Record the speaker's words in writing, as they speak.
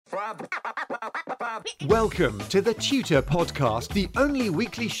Welcome to the Tutor Podcast, the only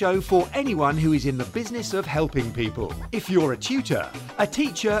weekly show for anyone who is in the business of helping people. If you're a tutor, a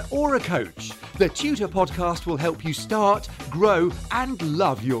teacher, or a coach, the Tutor Podcast will help you start, grow, and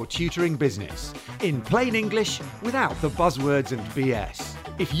love your tutoring business. In plain English, without the buzzwords and BS.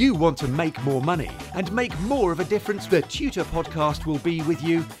 If you want to make more money and make more of a difference, the Tutor Podcast will be with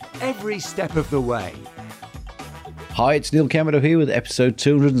you every step of the way. Hi, it's Neil Cameron here with episode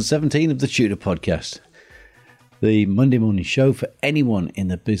 217 of the Tutor Podcast, the Monday morning show for anyone in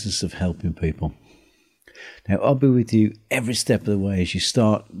the business of helping people. Now, I'll be with you every step of the way as you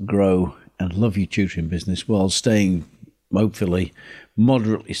start, grow, and love your tutoring business while staying, hopefully,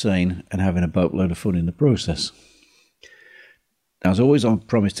 moderately sane and having a boatload of fun in the process. As always, I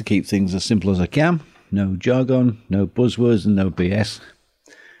promise to keep things as simple as I can. No jargon, no buzzwords, and no BS.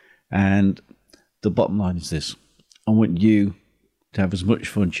 And the bottom line is this. I want you to have as much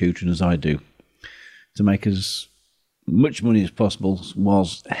fun tutoring as I do, to make as much money as possible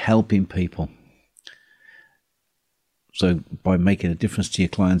whilst helping people. So by making a difference to your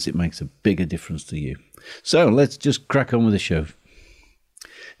clients, it makes a bigger difference to you. So let's just crack on with the show.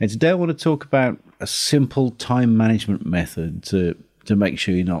 And today I want to talk about a simple time management method to make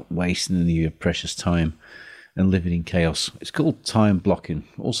sure you're not wasting any of your precious time and living in chaos. It's called time blocking,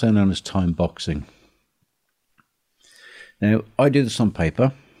 also known as time boxing. Now, I do this on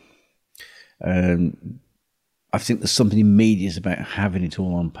paper. I think there's something immediate about having it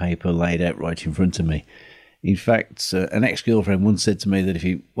all on paper laid out right in front of me. In fact, an ex-girlfriend once said to me that if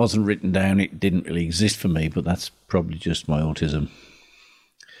it wasn't written down, it didn't really exist for me, but that's probably just my autism.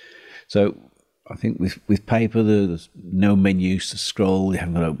 So I think with paper, there's no menus to scroll. You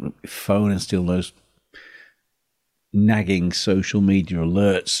haven't got to open up your phone and still those nagging social media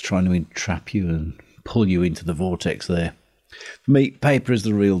alerts trying to entrap you and pull you into the vortex there. For me, paper is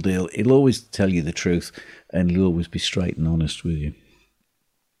the real deal. It'll always tell you the truth and it'll always be straight and honest with you.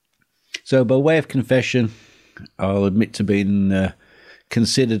 So by way of confession, I'll admit to being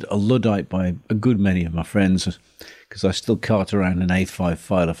considered a Luddite by a good many of my friends because I still cart around an A5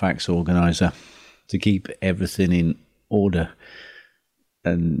 file of fax organiser to keep everything in order.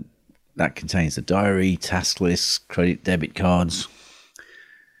 And that contains the diary, task lists, credit, debit cards,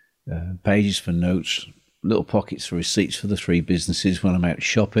 pages for notes, little pockets for receipts for the three businesses when I'm out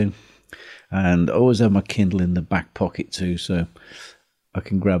shopping. And I always have my Kindle in the back pocket too, so I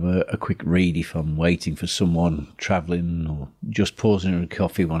can grab a quick read if I'm waiting for someone, travelling, or just pausing for a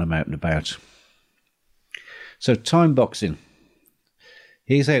coffee when I'm out and about. So time boxing.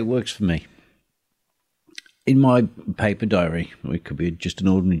 Here's how it works for me. In my paper diary, it could be just an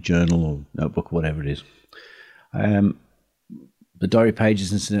ordinary journal or notebook, whatever it is. The diary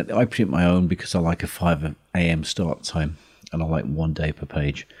pages, incidentally, I print my own because I like a 5 a.m. start time and I like 1 day per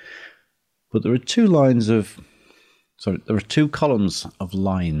page. But there are two columns of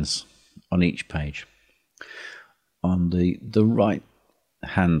lines on each page. On the right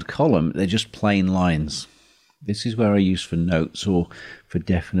hand column, they're just plain lines. This is where I use for notes or for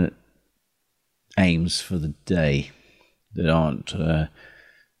definite aims for the day that aren't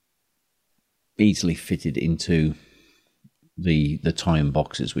easily fitted into the time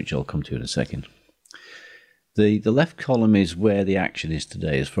boxes, which I'll come to in a second. The left column is where the action is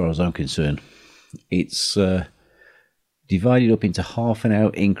today, as far as I'm concerned. It's divided up into half an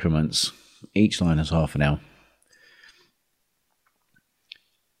hour increments. Each line is half an hour.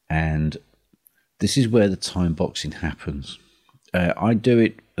 And this is where the time boxing happens. I do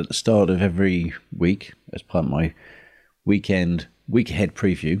it at the start of every week as part of my week ahead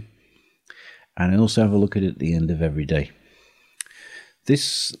preview. And I also have a look at it at the end of every day.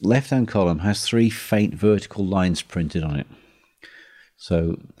 This left-hand column has 3 faint vertical lines printed on it.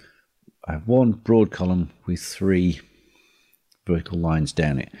 So I have one broad column with 3 vertical lines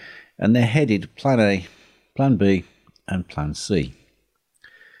down it. And they're headed Plan A, Plan B, and Plan C.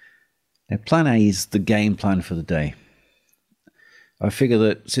 Now, Plan A is the game plan for the day. I figure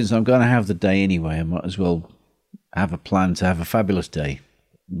that since I'm going to have the day anyway, I might as well have a plan to have a fabulous day,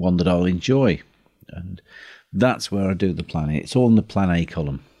 one that I'll enjoy. And that's where I do the planning. It's all in the Plan A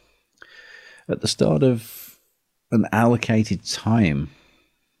column. At the start of an allocated time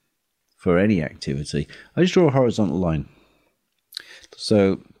for any activity, I just draw a horizontal line.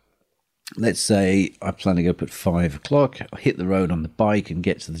 So let's say I plan to go up at 5 o'clock, I'll hit the road on the bike and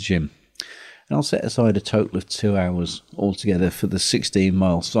get to the gym. And I'll set aside a total of 2 hours altogether for the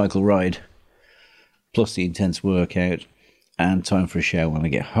 16-mile cycle ride, plus the intense workout and time for a shower when I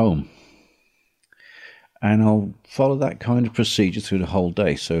get home. And I'll follow that kind of procedure through the whole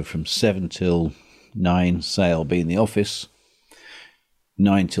day. So from 7 till 9, say I'll be in the office.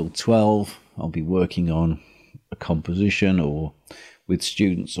 9 till 12, I'll be working on a composition or with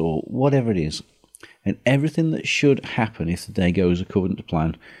students or whatever it is. And everything that should happen if the day goes according to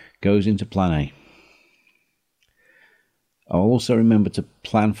plan goes into plan A. I'll also remember to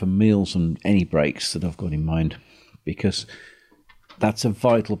plan for meals and any breaks that I've got in mind, because that's a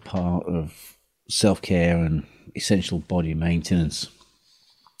vital part of self-care and essential body maintenance.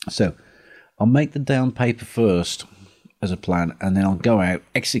 So I'll make the day on paper first as a plan, and then I'll go out,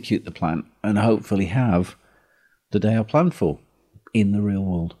 execute the plan, and hopefully have the day I planned for in the real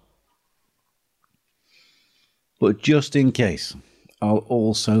world. But just in case, I'll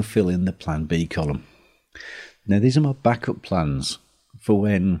also fill in the plan B column. Now, these are my backup plans for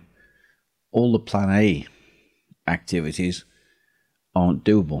when all the plan A activities aren't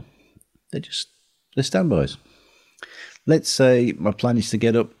doable. They're standbys. Let's say my plan is to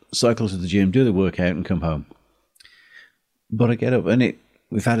get up, cycle to the gym, do the workout and come home. But I get up and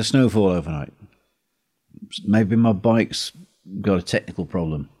we've had a snowfall overnight. Maybe my bike's got a technical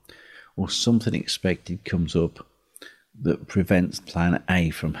problem, or something expected comes up that prevents plan A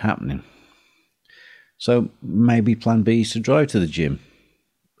from happening. So maybe plan B is to drive to the gym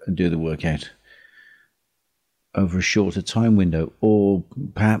and do the workout over a shorter time window, or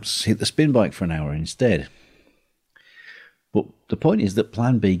perhaps hit the spin bike for an hour instead. But the point is that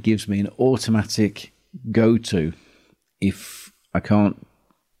plan B gives me an automatic go-to if I can't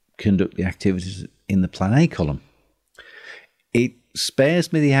conduct the activities in the plan A column. It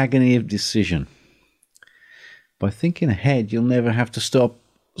spares me the agony of decision. By thinking ahead, you'll never have to stop,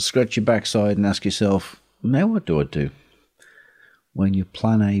 scratch your backside and ask yourself, now what do I do? When your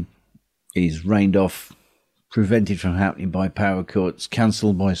plan A is rained off, prevented from happening by power cuts,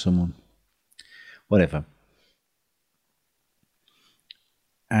 cancelled by someone, whatever.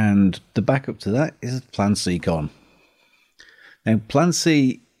 And the backup to that is plan C column. Now, plan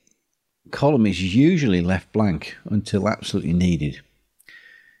C column is usually left blank until absolutely needed.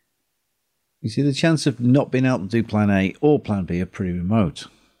 You see, the chance of not being able to do plan A or plan B are pretty remote.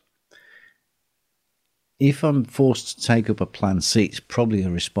 If I'm forced to take up a plan C, it's probably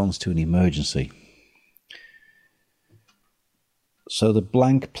a response to an emergency. So the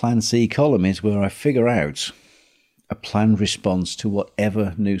blank plan C column is where I figure out a planned response to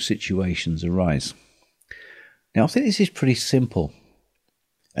whatever new situations arise. Now, I think this is pretty simple,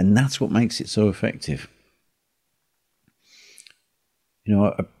 and that's what makes it so effective. You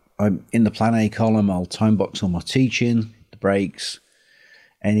know, I'm in the plan A column, I'll time box all my teaching, the breaks,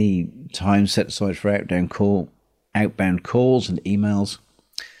 any time set aside for outbound calls and emails,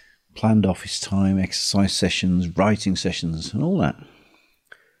 planned office time, exercise sessions, writing sessions, and all that.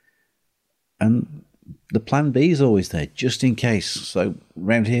 And the plan B is always there, just in case. So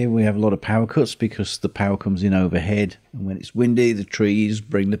around here we have a lot of power cuts because the power comes in overhead, and when it's windy, the trees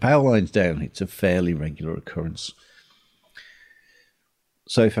bring the power lines down. It's a fairly regular occurrence.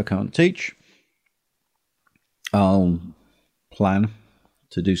 So if I can't teach, I'll plan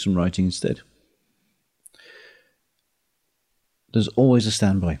to do some writing instead. There's always a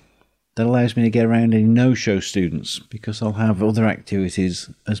standby. That allows me to get around any no-show students because I'll have other activities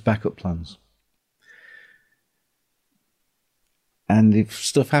as backup plans. And if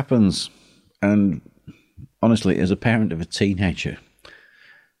stuff happens, and honestly, as a parent of a teenager,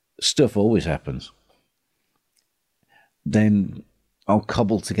 stuff always happens, then I'll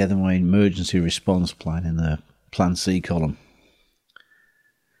cobble together my emergency response plan in the plan C column.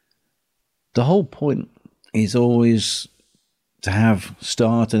 The whole point is always to have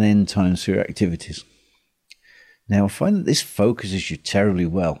start and end times for your activities. Now, I find that this focuses you terribly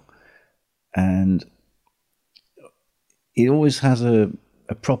well, and it always has a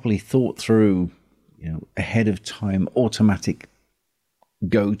properly thought through, ahead of time, automatic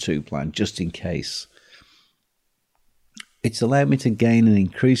go-to plan, just in case. It's allowed me to gain an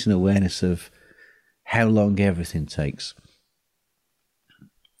increasing awareness of how long everything takes.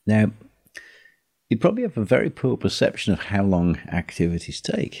 Now, you probably have a very poor perception of how long activities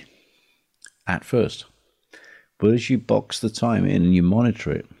take at first. But as you box the time in and you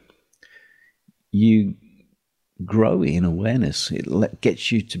monitor it, you grow in awareness. It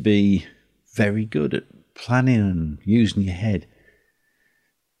gets you to be very good at planning and using your head.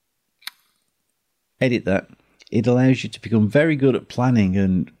 Edit that. It allows you to become very good at planning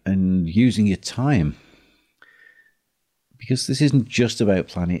and using your time. Because this isn't just about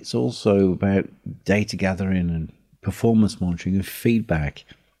planning, it's also about data gathering and performance monitoring and feedback.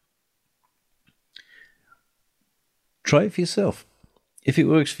 Try it for yourself. If it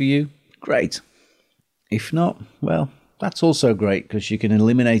works for you, great. If not, well, that's also great because you can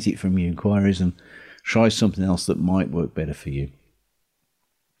eliminate it from your inquiries and try something else that might work better for you.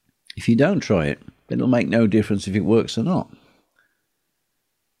 If you don't try it, it'll make no difference if it works or not.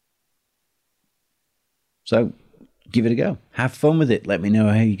 So give it a go. Have fun with it. Let me know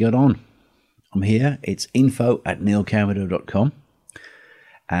how you got on. I'm here. It's info@neilcamerdo.com.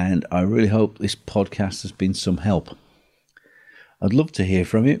 And I really hope this podcast has been some help. I'd love to hear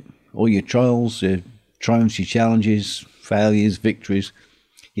from you. All your trials, your triumphs, your challenges, failures, victories,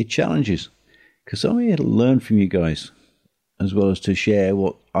 your challenges. Because I'm here to learn from you guys, as well as to share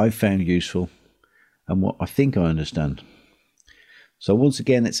what I've found useful and what I think I understand. So once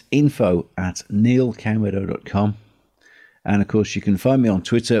again, it's info@neilcamerdo.com. And of course, you can find me on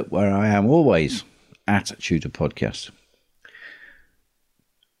Twitter, where I am always @TutorPodcast.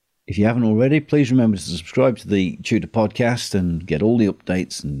 If you haven't already, please remember to subscribe to the Tutor Podcast and get all the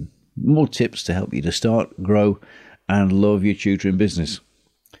updates and more tips to help you to start, grow, and love your tutoring business.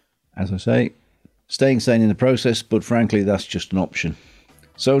 As I say, staying sane in the process, but frankly, that's just an option.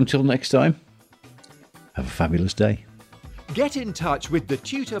 So until next time, have a fabulous day. Get in touch with the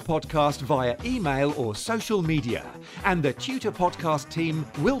Tutor Podcast via email or social media, and the Tutor Podcast team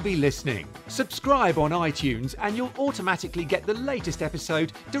will be listening. Subscribe on iTunes and you'll automatically get the latest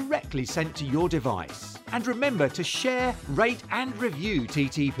episode directly sent to your device. And remember to share, rate and review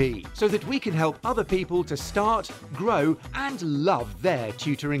TTP so that we can help other people to start, grow and love their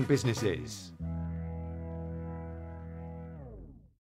tutoring businesses.